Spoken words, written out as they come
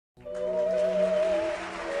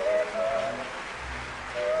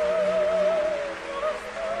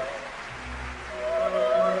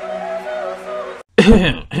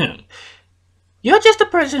You're just a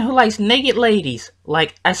person who likes naked ladies,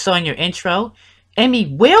 like I saw in your intro. Amy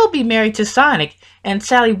will be married to Sonic, and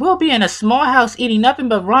Sally will be in a small house eating nothing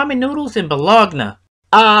but ramen noodles and bologna.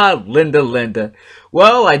 Ah, Linda.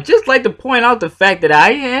 Well, I'd just like to point out the fact that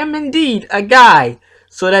I am indeed a guy.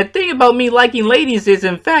 So that thing about me liking ladies is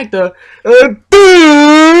in fact a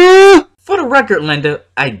For the record, Linda,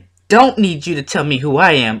 I don't need you to tell me who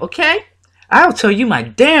I am, okay? I'll tell you my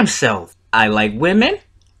damn self. I like women,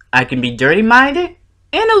 I can be dirty-minded,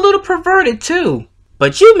 and a little perverted too.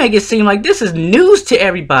 But you make it seem like this is news to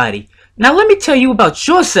everybody. Now let me tell you about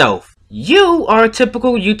yourself. You are a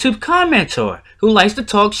typical YouTube commenter who likes to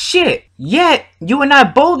talk shit. Yet, you are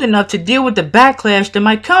not bold enough to deal with the backlash that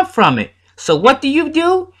might come from it. So what do?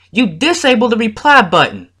 You disable the reply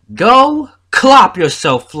button. Go clop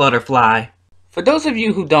yourself, Flutterfly. For those of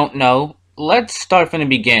you who don't know, let's start from the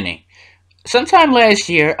beginning. Sometime last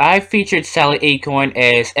year, I featured Sally Acorn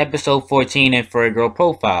as episode 14 in Furry Girl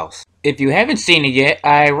Profiles. If you haven't seen it yet,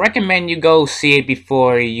 I recommend you go see it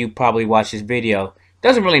before you probably watch this video.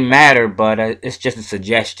 Doesn't really matter, but it's just a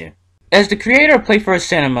suggestion. As the creator of Playfur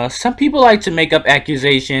Cinema, some people like to make up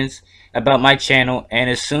accusations about my channel and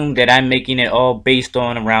assume that I'm making it all based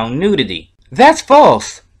on around nudity. That's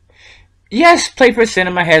false. Yes, Playfur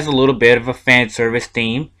Cinema has a little bit of a fan service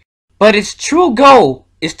theme, but its true goal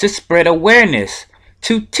is to spread awareness,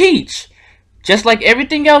 to teach. Just like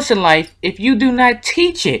everything else in life, if you do not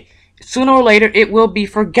teach it, sooner or later it will be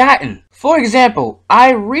forgotten. For example,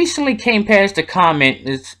 I recently came past a comment,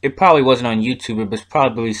 it probably wasn't on YouTube, it was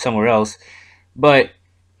probably somewhere else, but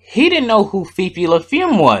he didn't know who Fifi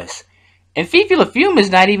LaFume was. And Fifi LaFume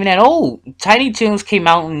is not even that old. Tiny Toons came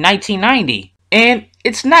out in 1990. And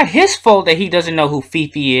it's not his fault that he doesn't know who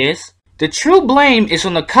Fifi is. The true blame is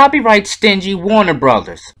on the copyright stingy Warner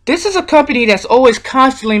Brothers. This is a company that's always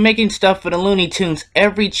constantly making stuff for the Looney Tunes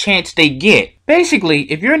every chance they get. Basically,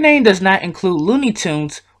 if your name does not include Looney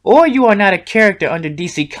Tunes, or you are not a character under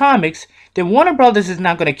DC Comics, then Warner Brothers is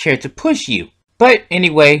not going to care to push you. But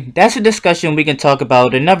anyway, that's a discussion we can talk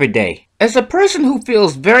about another day. As a person who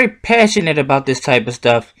feels very passionate about this type of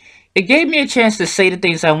stuff, it gave me a chance to say the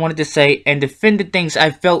things I wanted to say and defend the things I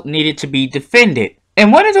felt needed to be defended.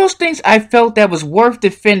 And one of those things I felt that was worth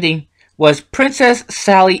defending was Princess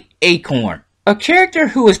Sally Acorn. A character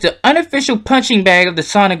who is the unofficial punching bag of the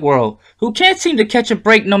Sonic world, who can't seem to catch a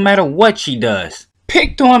break no matter what she does.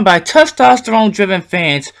 Picked on by testosterone-driven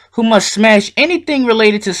fans who must smash anything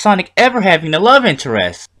related to Sonic ever having a love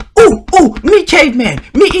interest. Ooh, me caveman!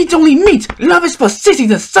 Me eats only meat! Love is for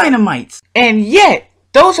sissies and dynamites! And yet,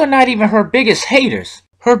 those are not even her biggest haters.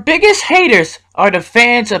 Her biggest haters are the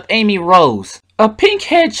fans of Amy Rose, a pink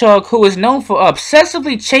hedgehog who is known for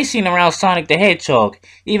obsessively chasing around Sonic the Hedgehog,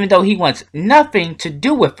 even though he wants nothing to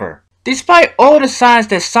do with her. Despite all the signs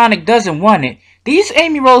that Sonic doesn't want it, these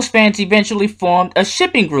Amy Rose fans eventually formed a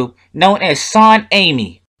shipping group known as Son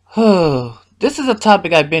Amy. This is a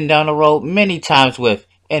topic I've been down the road many times with,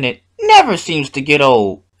 and it never seems to get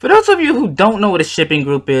old. For those of you who don't know what a shipping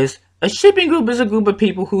group is a group of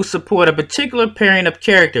people who support a particular pairing of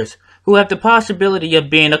characters who have the possibility of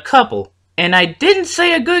being a couple. And I didn't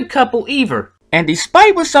say a good couple either. And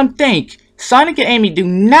despite what some think, Sonic and Amy do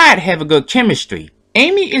not have a good chemistry.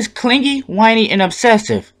 Amy is clingy, whiny, and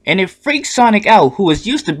obsessive, and it freaks Sonic out, who is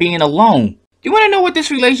used to being alone. Do you want to know what this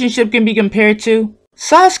relationship can be compared to?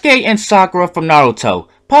 Sasuke and Sakura from Naruto,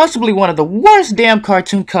 possibly one of the worst damn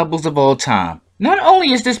cartoon couples of all time. Not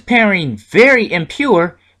only is this pairing very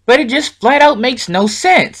impure, but it just flat out makes no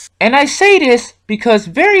sense. And I say this because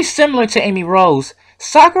very similar to Amy Rose,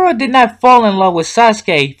 Sakura did not fall in love with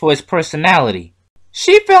Sasuke for his personality.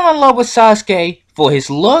 She fell in love with Sasuke for his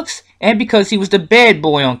looks and because he was the bad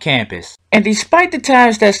boy on campus. And despite the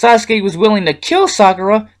times that Sasuke was willing to kill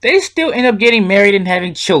Sakura, they still end up getting married and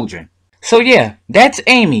having children. So yeah, that's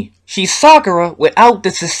Amy. She's Sakura without the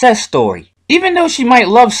success story. Even though she might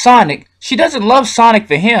love Sonic, she doesn't love Sonic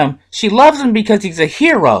for him, she loves him because he's a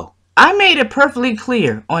hero. I made it perfectly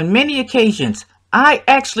clear on many occasions, I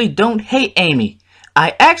actually don't hate Amy.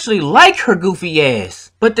 I actually like her goofy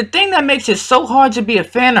ass. But the thing that makes it so hard to be a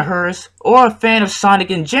fan of hers, or a fan of Sonic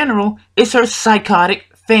in general, is her psychotic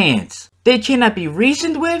fans. They cannot be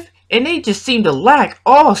reasoned with, and they just seem to lack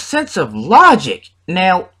all sense of logic.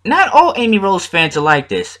 Now, not all Amy Rose fans are like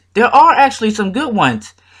this. There are actually some good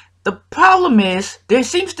ones. The problem is, there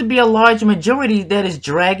seems to be a large majority that is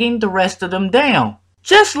dragging the rest of them down.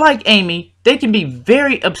 Just like Amy, they can be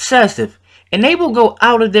very obsessive, and they will go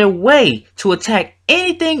out of their way to attack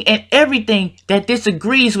anything and everything that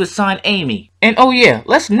disagrees with Son Amy. And oh yeah,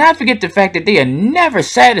 let's not forget the fact that they are never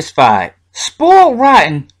satisfied. Spoiled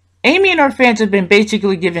rotten, Amy and her fans have been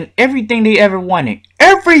basically given everything they ever wanted.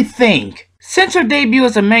 Everything! Since her debut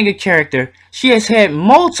as a manga character, she has had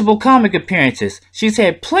multiple comic appearances, she's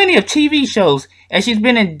had plenty of TV shows, and she's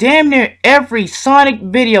been in damn near every Sonic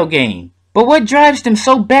video game. But what drives them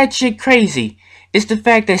so batshit crazy is the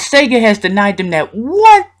fact that Sega has denied them that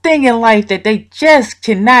one thing in life that they just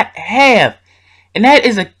cannot have, and that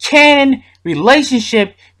is a canon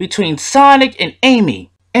relationship between Sonic and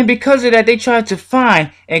Amy. And because of that, they try to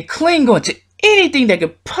find and cling on to anything that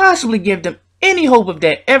could possibly give them any hope of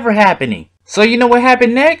that ever happening. So you know what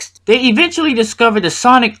happened next? They eventually discovered the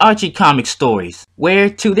Sonic Archie comic stories, where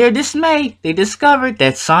to their dismay, they discovered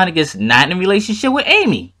that Sonic is not in a relationship with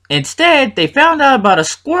Amy. Instead, they found out about a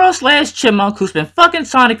squirrel/chipmunk who's been fucking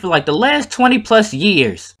Sonic for like the last 20 plus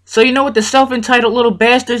years. So you know what the self-entitled little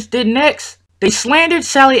bastards did next? They slandered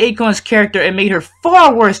Sally Acorn's character and made her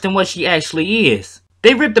far worse than what she actually is.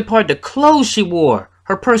 They ripped apart the clothes she wore,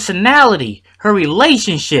 her personality, her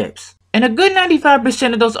relationships. And a good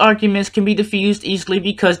 95% of those arguments can be diffused easily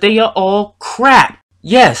because they are all crap.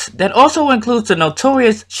 Yes, that also includes the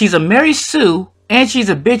notorious "she's a Mary Sue" and "she's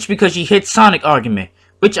a bitch because she hit Sonic" argument,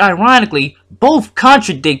 which ironically both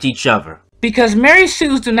contradict each other. Because Mary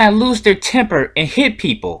Sues do not lose their temper and hit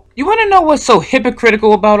people. You want to know what's so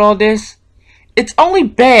hypocritical about all this? It's only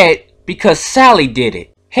bad because Sally did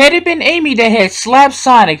it. Had it been Amy that had slapped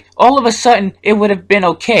Sonic, all of a sudden it would have been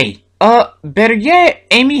okay. Better yet,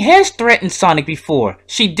 Amy has threatened Sonic before.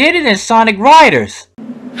 She did it in Sonic Riders.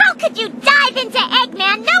 How could you dive into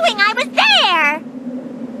Eggman knowing I was there?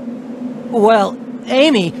 Well,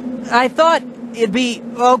 Amy, I thought it'd be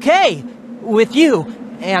okay with you,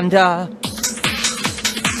 and, Sonic!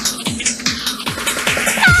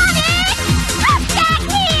 Come back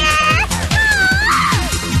here!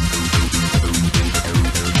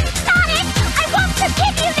 Sonic, I won't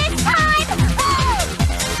forgive you this time!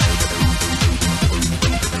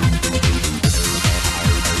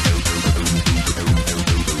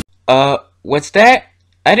 What's that?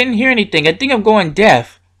 I didn't hear anything. I think I'm going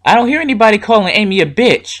deaf. I don't hear anybody calling Amy a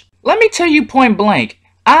bitch. Let me tell you point blank,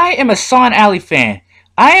 I am a Sonally fan.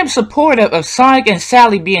 I am supportive of Sonic and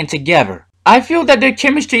Sally being together. I feel that their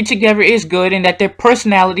chemistry together is good and that their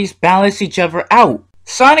personalities balance each other out.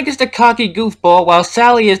 Sonic is the cocky goofball while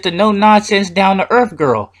Sally is the no-nonsense down-to-earth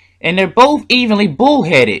girl, and they're both evenly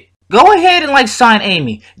bullheaded. Go ahead and like Son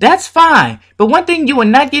Amy, that's fine, but one thing you are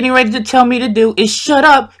not getting ready to tell me to do is shut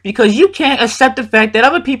up because you can't accept the fact that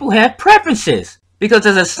other people have preferences. Because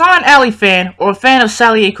as a Sonally fan, or a fan of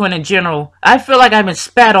Sally Acorn in general, I feel like I've been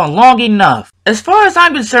spat on long enough. As far as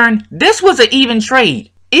I'm concerned, this was an even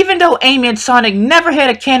trade. Even though Amy and Sonic never had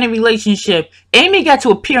a canon relationship, Amy got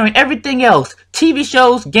to appear in everything else, TV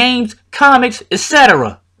shows, games, comics,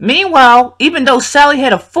 etc. Meanwhile, even though Sally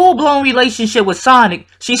had a full-blown relationship with Sonic,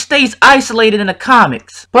 she stays isolated in the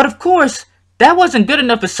comics. But of course, that wasn't good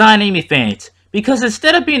enough for Son Amy fans, because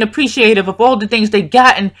instead of being appreciative of all the things they'd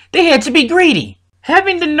gotten, they had to be greedy.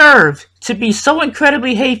 Having the nerve to be so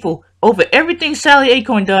incredibly hateful over everything Sally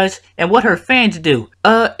Acorn does and what her fans do.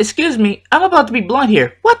 Excuse me, I'm about to be blunt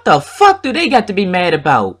here. What the fuck do they got to be mad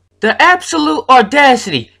about? The absolute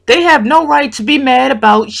audacity. They have no right to be mad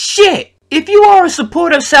about shit. If you are a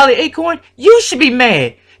supporter of Sally Acorn, you should be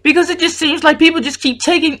mad, because it just seems like people just keep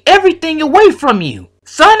taking everything away from you.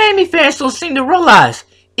 Son Amy fans don't seem to realize,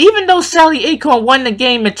 even though Sally Acorn won the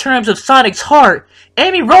game in terms of Sonic's heart,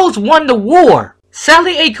 Amy Rose won the war.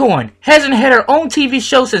 Sally Acorn hasn't had her own TV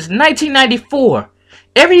show since 1994.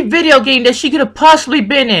 Every video game that she could have possibly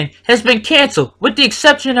been in has been cancelled, with the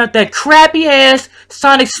exception of that crappy ass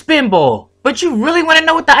Sonic Spinball. But you really want to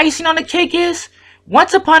know what the icing on the cake is?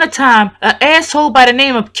 Once upon a time, an asshole by the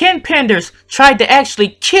name of Ken Penders tried to actually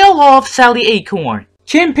kill off Sally Acorn.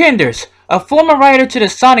 Ken Penders, a former writer to the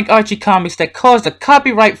Sonic Archie comics that caused a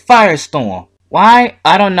copyright firestorm. Why?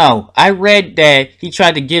 I don't know. I read that he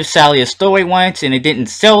tried to give Sally a story once and it didn't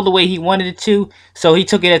sell the way he wanted it to, so he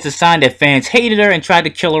took it as a sign that fans hated her and tried to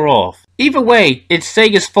kill her off. Either way, it's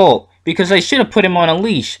Sega's fault, because they should have put him on a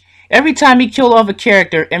leash. Every time he killed off a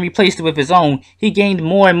character and replaced it with his own, he gained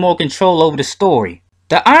more and more control over the story.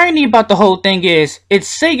 The irony about the whole thing is,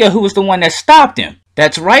 it's Sega who was the one that stopped him.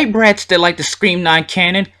 That's right, brats that like to scream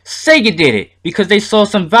non-canon, Sega did it, because they saw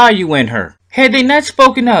some value in her. Had they not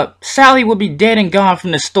spoken up, Sally would be dead and gone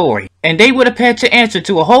from the story, and they would have had to answer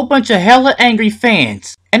to a whole bunch of hella angry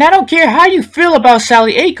fans. And I don't care how you feel about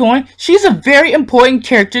Sally Acorn, she's a very important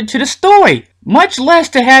character to the story. Much less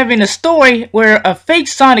to having a story where a fake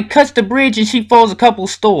Sonic cuts the bridge and she follows a couple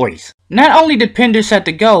stories. Not only did Penders have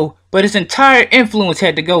to go, but his entire influence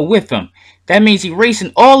had to go with him. That means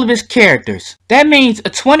erasing all of his characters. That means a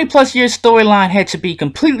 20 plus year storyline had to be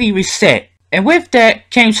completely reset. And with that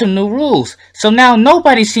came some new rules. So now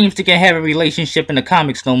nobody seems to have a relationship in the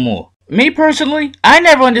comics no more. Me personally, I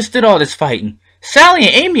never understood all this fighting. Sally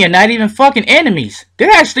and Amy are not even fucking enemies. They're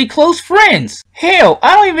actually close friends. Hell,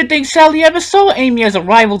 I don't even think Sally ever saw Amy as a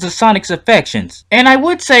rival to Sonic's affections. And I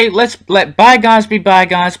would say let's let bygones be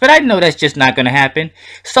bygones, but I know that's just not gonna happen.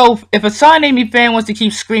 So if a Sonic Amy fan wants to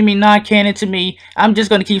keep screaming non-canon to me, I'm just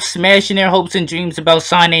gonna keep smashing their hopes and dreams about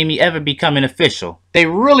Sonic Amy ever becoming official. They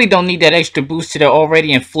really don't need that extra boost to their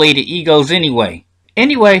already inflated egos anyway.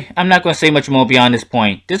 Anyway, I'm not going to say much more beyond this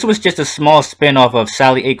point. This was just a small spin-off of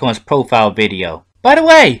Sally Acorn's profile video. By the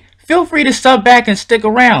way, feel free to sub back and stick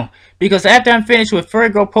around, because after I'm finished with Furry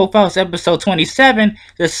Girl Profiles episode 27,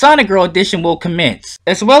 the Sonic Girl edition will commence,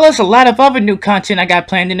 as well as a lot of other new content I got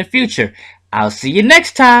planned in the future. I'll see you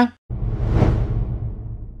next time!